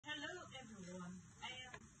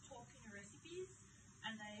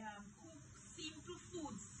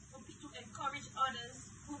others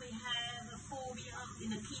who may have a phobia in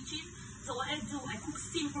the kitchen. So what I do, I cook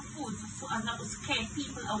simple food so as not to scare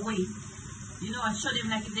people away. You know, I show them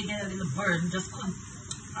like if they get a little burn, just come.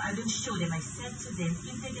 I don't show them. I said to them,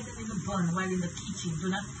 if they get a little burn while in the kitchen, do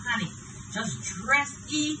not panic. Just dress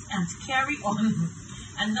it and carry on.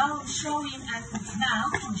 And now I'm showing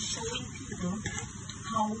people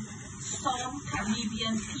how some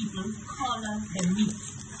Caribbean people color the meat.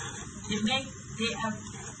 They are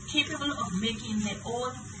capable of making their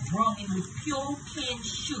own browning with pure cane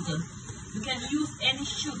sugar. You can use any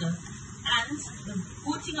sugar, and the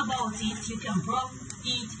good thing about it, you can brown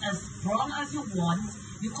it as brown as you want.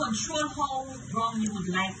 You control how brown you would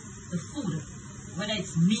like the food, whether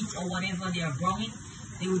it's meat or whatever they are browning.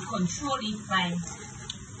 They would control it by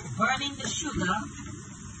burning the sugar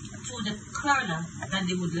to the color that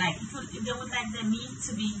they would like. If they would like the meat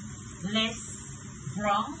to be less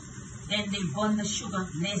brown, then they burn the sugar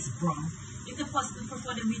less brown. If the person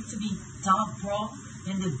prefer the meat to be dark brown,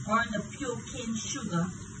 then they burn the pure cane sugar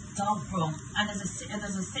dark brown. And as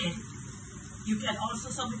I said, you can also,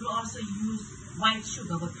 some people also use white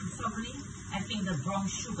sugar, but preferably I think the brown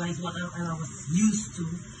sugar is what I was used to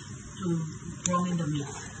browning the meat.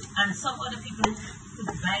 And some other people could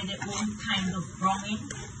buy their own kind of browning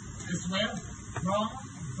as well.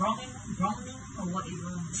 Browning or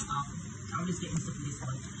whatever. I'll just get into this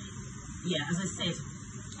one. Yeah, as I said.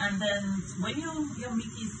 And then when your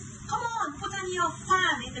meat is, come on, put on your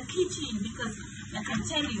fan in the kitchen, because I can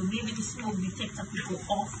tell you, maybe the smoke detector could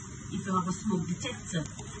go off if you have a smoke detector.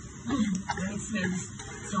 When it smells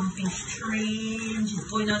something strange is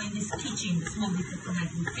going on in this kitchen, the smoke detector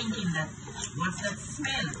might be thinking that, what's that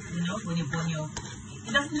smell? You know, when you burn your,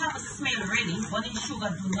 it doesn't have a smell really. Burning sugar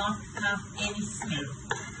do not have any smell.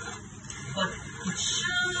 But it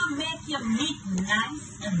sure make your meat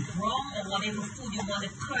nice and brown or whatever food you want to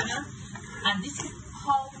color. And this is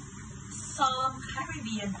how some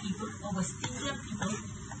Caribbean people or West Indian people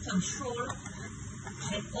control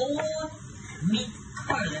their own meat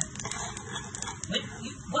color.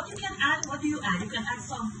 What you can add, what do you add? You can add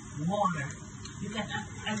some water. You can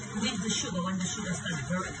add with the sugar, when the sugar starts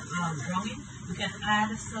browning, you can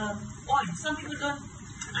add some oil. Some people don't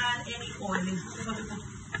add any oil, they prefer to put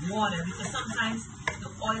water, because sometimes the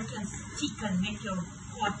oil can stick and make your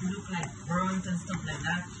pot look like burnt and stuff like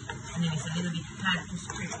that, and then it's a little bit hard to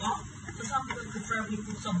scrape off. So some people preferably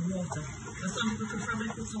put some water, but some people preferably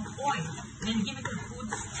put some oil, and then give it a good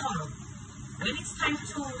stir. When it's time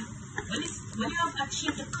to, when you have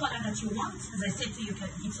achieved the color that you want, as I said to you,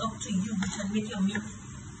 it's up to you. You can make your meat.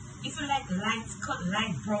 If you like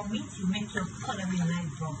light brown meat, you make your coloring light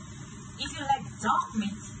brown. If you like dark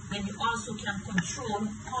meat, then you also can control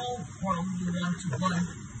how brown you want to burn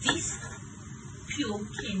this pure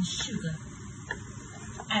cane sugar.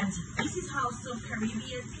 And this is how some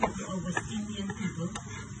Caribbean people or West Indian people,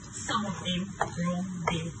 some of them brown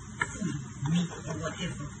their food, meat or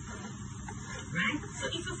whatever. Right? So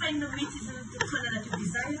if you find the meat isn't the color that you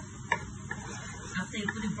desire, after you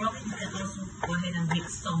put it brown, you can also go ahead and make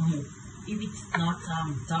some more. If it's not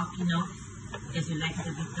dark enough, because you like it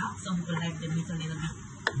a bit dark, some people like the meat a little bit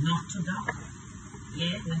not too dark.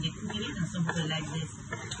 Yeah, when they're cooking it, and some people like this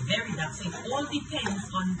very dark. So it all depends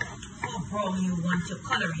on how brown you want your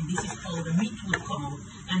coloring. This is how the meat will come out.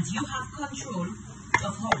 And you have control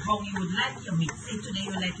of how brown you would like your meat. Say today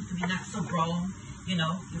you like it to be not so brown. You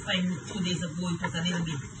know, you find 2 days ago it was a little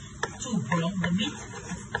bit too brown. The meat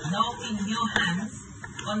is now in your hands,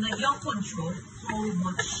 under your control, how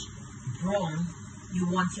much brown you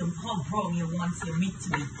want how brown you want your meat to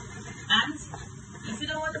be. And if you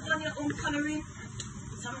don't want to burn your own coloring,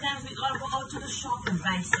 sometimes we all go out to the shop and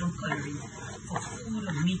buy some coloring for food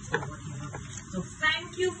or meat or whatever. So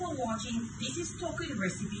thank you for watching. This is Talking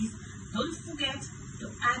Recipes. Don't forget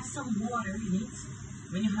to add some water in it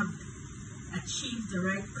when you have achieved the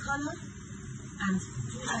right color, and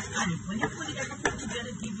do not panic. When you put everything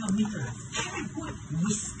together, give your meat a very good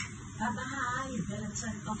whisk. Bye-bye. You better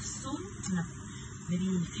turn it off soon. Maybe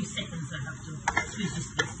in a few seconds I have to switch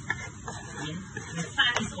this. Yeah. My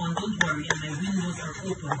fan is on, don't worry, and my windows are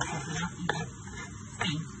open, so it's not even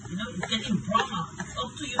pink. You know, it's getting browner. It's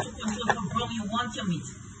up to you to control how brown you want your meat.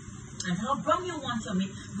 And how brown you want your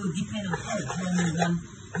meat will depend on how brown you want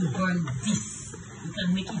you burn this. You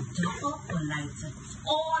can make it darker or lighter. It's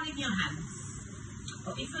all in your hands.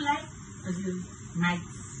 Or if you like, as you might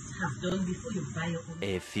have done before, you buy your own.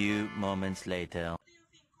 A few moments later. What do you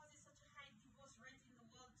think causes such a high divorce rate in the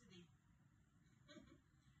world today?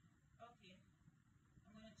 Okay,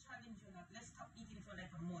 I'm going to challenge you now. Let's stop eating for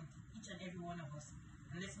like a month, each and every one of us.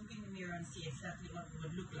 And let's look in the mirror and see exactly what it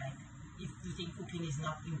would look like if you think cooking is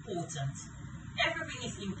not important. everything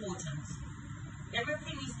is important.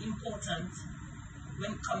 Everything is important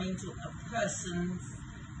when coming to a person's,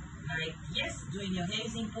 like, yes, doing your hair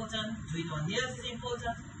is important, doing your nails is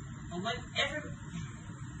important, but when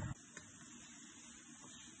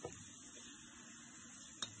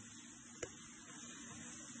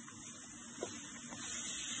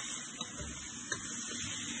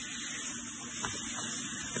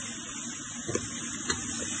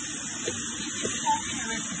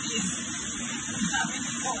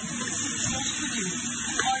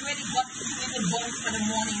already got in the bowl for the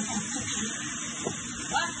morning from cooking.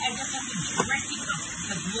 But I just have to dress it up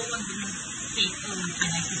because no one will take over when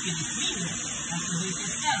I prepare this meal. That's the way to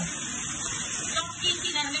tell. Stop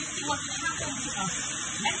eating and let's see what will happen to us.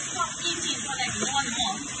 Let's stop eating for like 1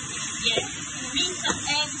 month. Yes, meat and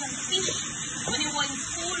eggs and fish. When you were in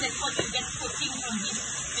school, they thought you get protein from these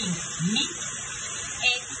things. Meat,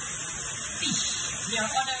 eggs, fish. There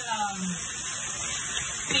are other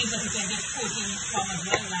things that you can get protein from as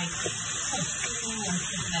well, like tofu and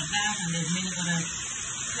stuff like that, and there's many other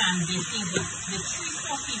plant-based things, but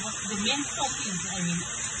the main sources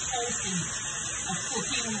of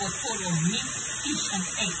protein we were told were meat, fish, and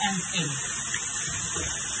eggs.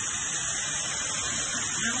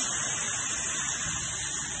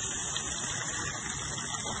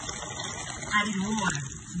 Adding more water,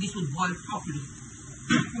 so this will boil properly.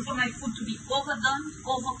 For my food to be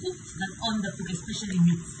overcooked than undercooked, especially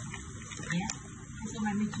meat. Yeah? For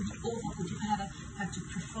my meat to be overcooked, if I have to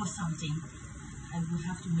prefer something, I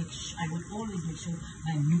would always make sure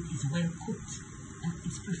my meat is well cooked. And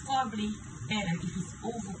it's preferably better if it's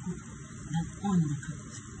overcooked than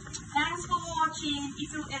undercooked. Thanks for watching.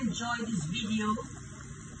 If you enjoyed this video,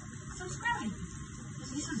 subscribe.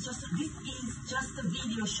 This is just a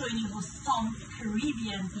video showing you how some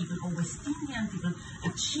Caribbean people or West Indian people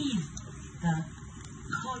achieve the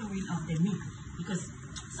coloring of their meat. Because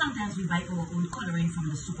sometimes we buy our own coloring from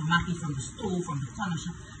the supermarket, from the store, from the corner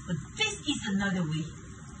shop. But this is another way.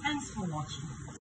 Thanks for watching.